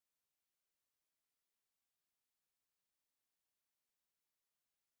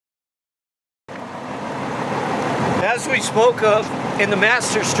As we spoke of in the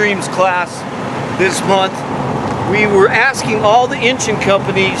Master Streams class this month, we were asking all the engine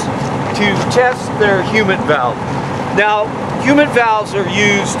companies to test their Humat valve. Now, Humat valves are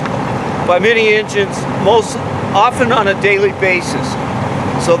used by many engines most often on a daily basis.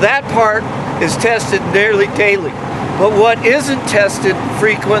 So that part is tested nearly daily. But what isn't tested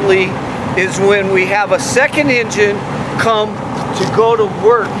frequently is when we have a second engine come to go to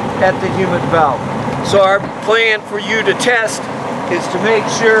work at the Humat valve. So our plan for you to test is to make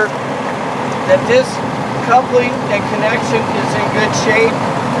sure that this coupling and connection is in good shape,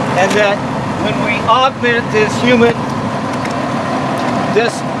 and that when we augment this Humat,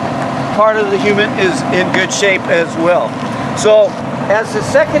 this part of the Humat is in good shape as well. So as the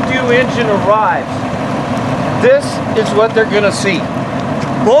second due engine arrives, this is what they're going to see.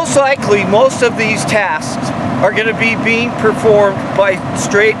 Most likely, most of these tasks are going to be being performed by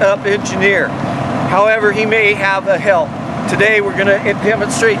straight up engineer. However, he may have a help. Today we're going to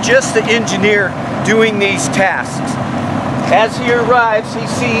demonstrate just the engineer doing these tasks. As he arrives, he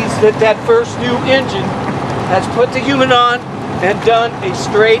sees that that first new engine has put the Humat on and done a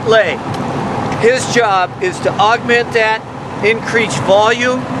straight lay. His job is to augment that, increase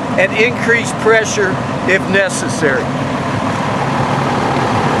volume, and increase pressure if necessary.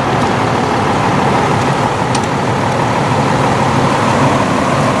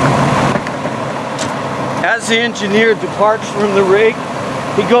 As the engineer departs from the rig,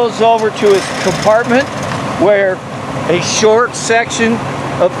 he goes over to his compartment where a short section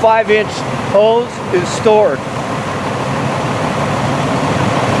of 5-inch hose is stored.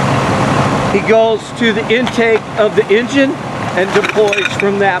 He goes to the intake of the engine and deploys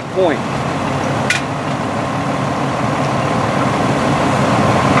from that point.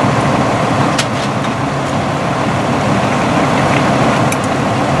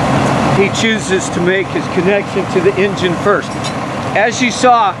 He chooses to make his connection to the engine first. As you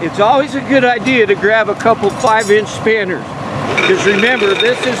saw, it's always a good idea to grab a couple 5-inch spanners, because remember,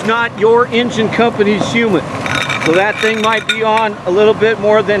 this is not your engine company's Humat, so that thing might be on a little bit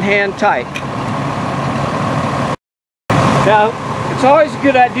more than hand tight. Now, it's always a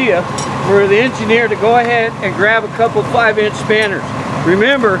good idea for the engineer to go ahead and grab a couple 5-inch spanners.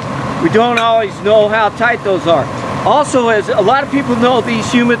 Remember, we don't always know how tight those are. Also, as a lot of people know, these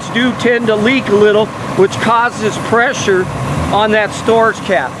Humats do tend to leak a little, which causes pressure on that storage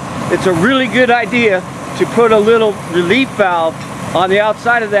cap. It's a really good idea to put a little relief valve on the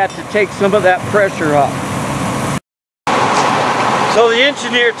outside of that to take some of that pressure off. So the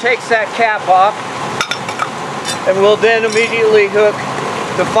engineer takes that cap off, and will then immediately hook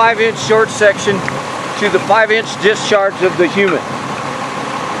the 5-inch short section to the 5-inch discharge of the Humat.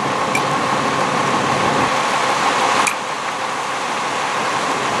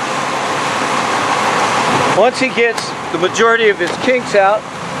 Once he gets the majority of his kinks out,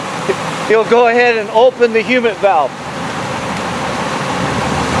 he'll go ahead and open the Humat valve.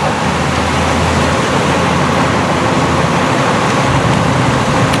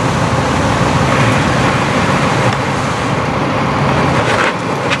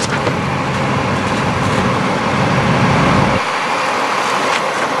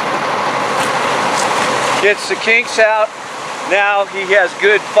 Gets the kinks out. Now he has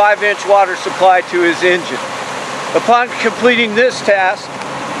good 5-inch water supply to his engine. Upon completing this task,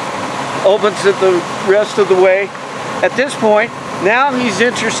 opens it the rest of the way. At this point, now he's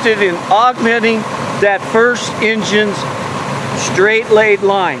interested in augmenting that first engine's straight laid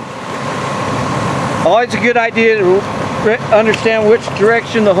line. Always a good idea to understand which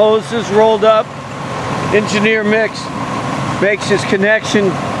direction the hose is rolled up. Engineer makes his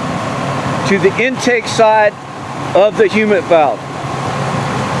connection to the intake side of the Humat valve.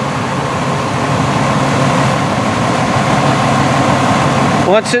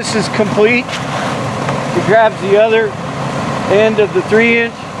 Once this is complete, he grabs the other end of the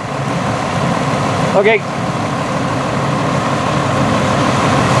 3-inch. Okay.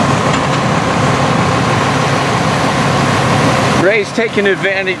 Ray's taking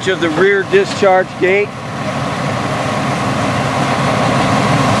advantage of the rear discharge gate.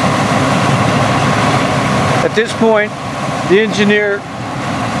 At this point, the engineer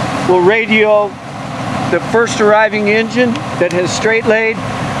will radio the first arriving engine that has straight laid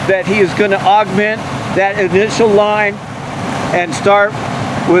that he is going to augment that initial line and start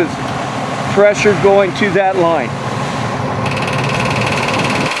with pressure going to that line.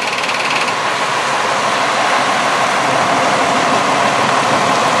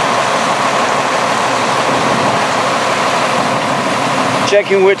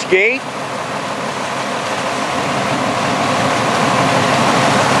 Checking which gate.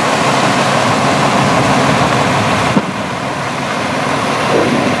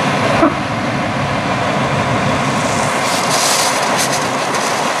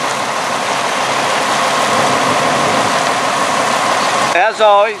 as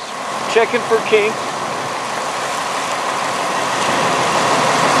always, checking for kinks.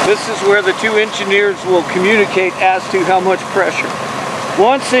 This is where the two engineers will communicate as to how much pressure.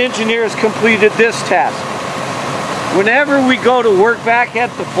 Once the engineer has completed this task, whenever we go to work back at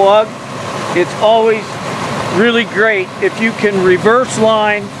the plug, it's always really great if you can reverse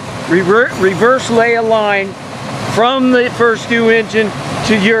lay a line from the first due engine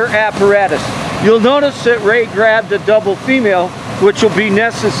to your apparatus. You'll notice that Ray grabbed a double female, which will be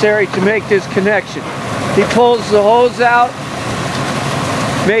necessary to make this connection. He pulls the hose out,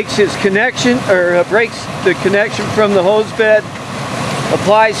 makes his connection, or breaks the connection from the hose bed,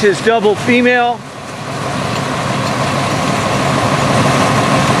 applies his double female,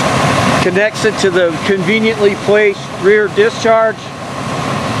 connects it to the conveniently placed rear discharge,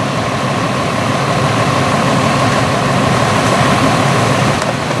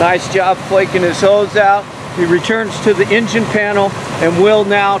 nice job flaking his hose out. He returns to the engine panel and will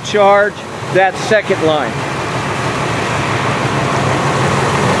now charge that second line.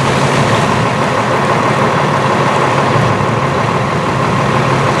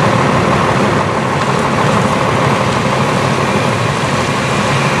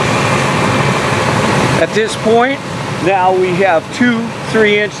 At this point, now we have two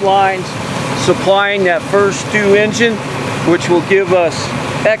 3-inch lines supplying that first due engine, which will give us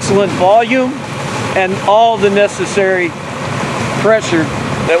excellent volume and all the necessary pressure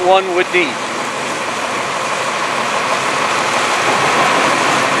that one would need.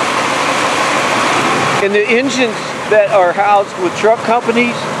 In the engines that are housed with truck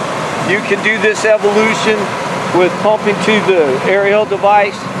companies, you can do this evolution with pumping to the aerial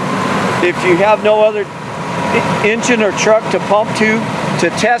device. If you have no other engine or truck to pump to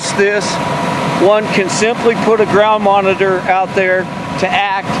test this, one can simply put a ground monitor out there to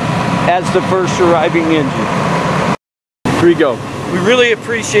act as the first arriving engine. Here we go. We really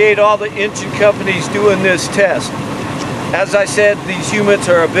appreciate all the engine companies doing this test. As I said, these Humats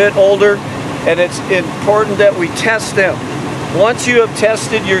are a bit older, and it's important that we test them. Once you have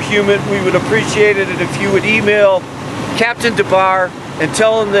tested your Humat, we would appreciate it if you would email Captain DeBar and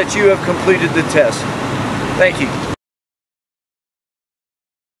tell him that you have completed the test. Thank you.